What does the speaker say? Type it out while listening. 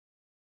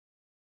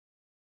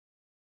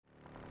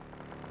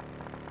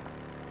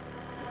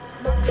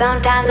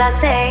Sometimes I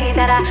say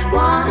that I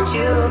want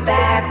you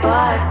back,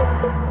 but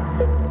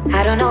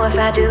I don't know if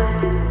I do.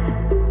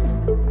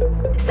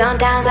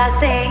 Sometimes I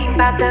think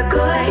about the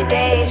good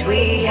days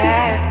we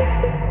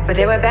had, but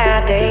there were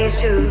bad days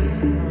too.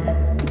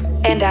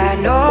 And I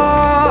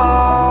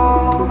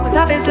know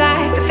love is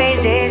like the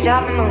phases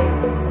of the moon.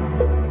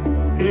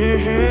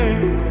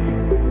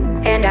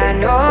 And I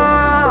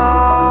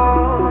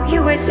know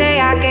you would say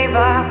I gave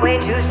up way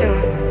too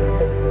soon.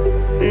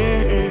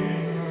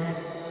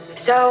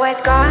 So it's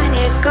gone,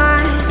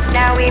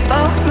 now we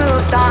both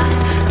moved on.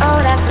 Oh,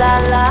 that's la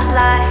la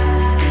life,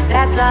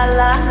 that's la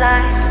la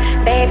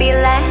life. Baby,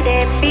 let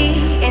it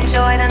be,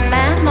 enjoy the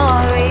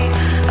memory.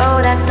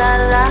 Oh, that's la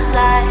la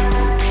life,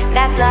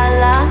 that's la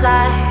la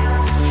life.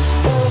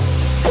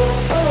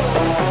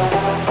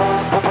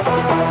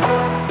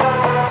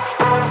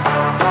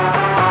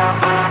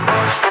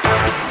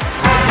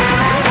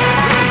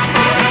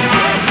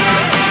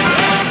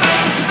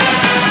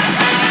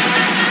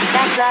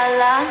 That's la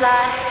la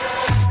life.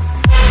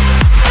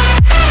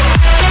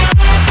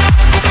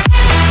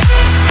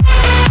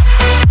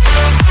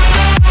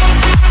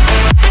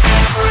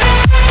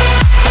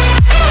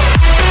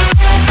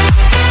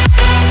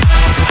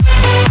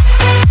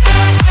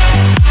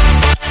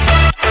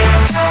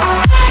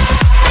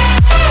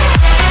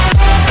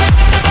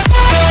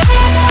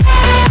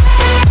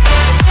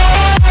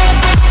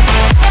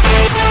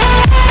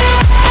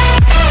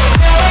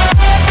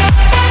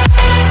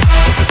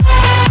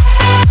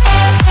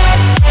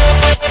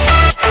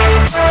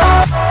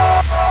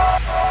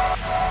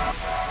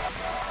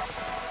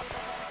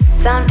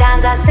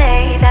 Sometimes I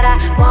say that I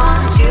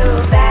want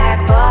you back.